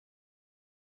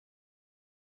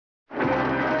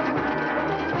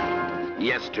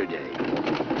Yesterday,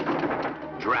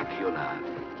 Dracula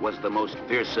was the most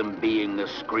fearsome being the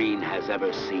screen has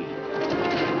ever seen.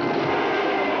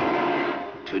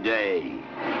 Today,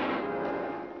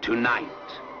 tonight,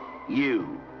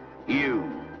 you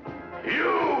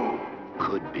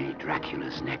could be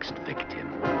Dracula's next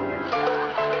victim.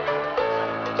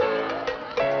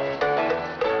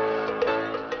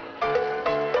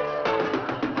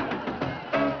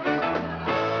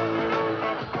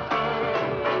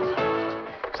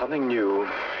 Something new,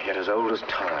 yet as old as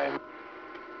time.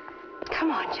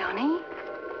 Come on, Johnny.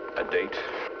 A date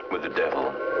with the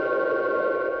devil.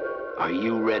 Are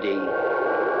you ready?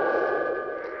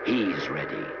 He's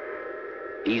ready.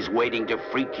 He's waiting to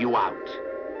freak you out.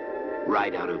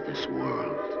 Right out of this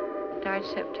world. Died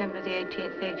September the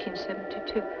 18th,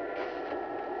 1872.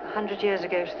 100 years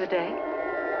ago to the day.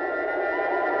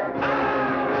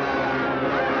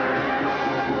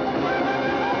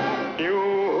 You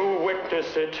who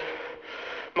witness it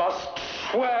must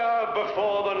swear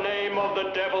before the name of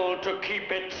the devil to keep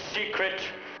it secret.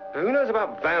 Who knows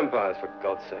about vampires, for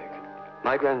God's sake?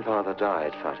 My grandfather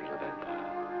died fighting a vampire.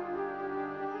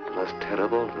 The most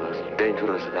terrible, the most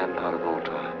dangerous vampire of all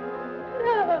time.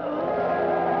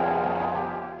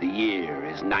 The year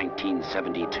is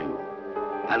 1972.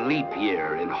 A leap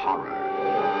year in horror.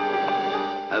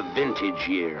 A vintage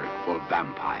year for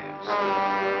vampires.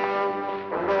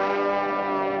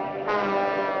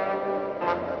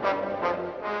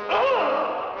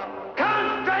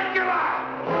 Count Dracula!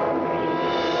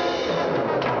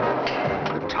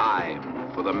 The time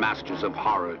for the masters of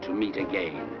horror to meet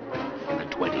again in the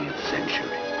 20th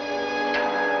century.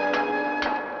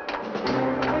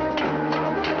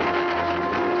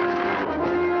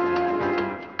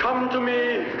 Come to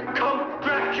me, Count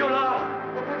Dracula!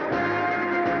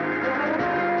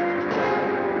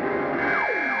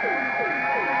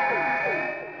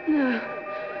 No.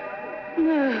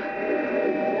 No.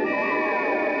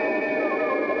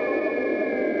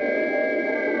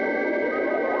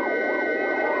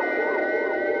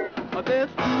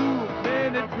 There's too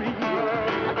many dreams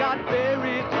I got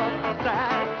buried up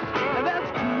inside, and there's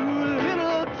too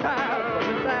little time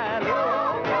inside.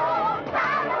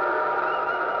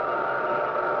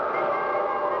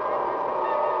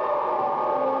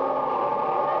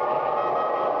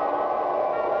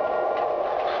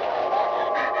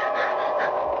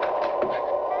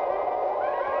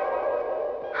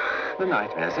 The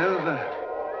nightmare's over.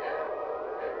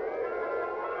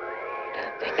 I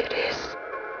don't think it is.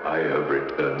 I have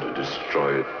returned to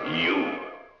destroy you.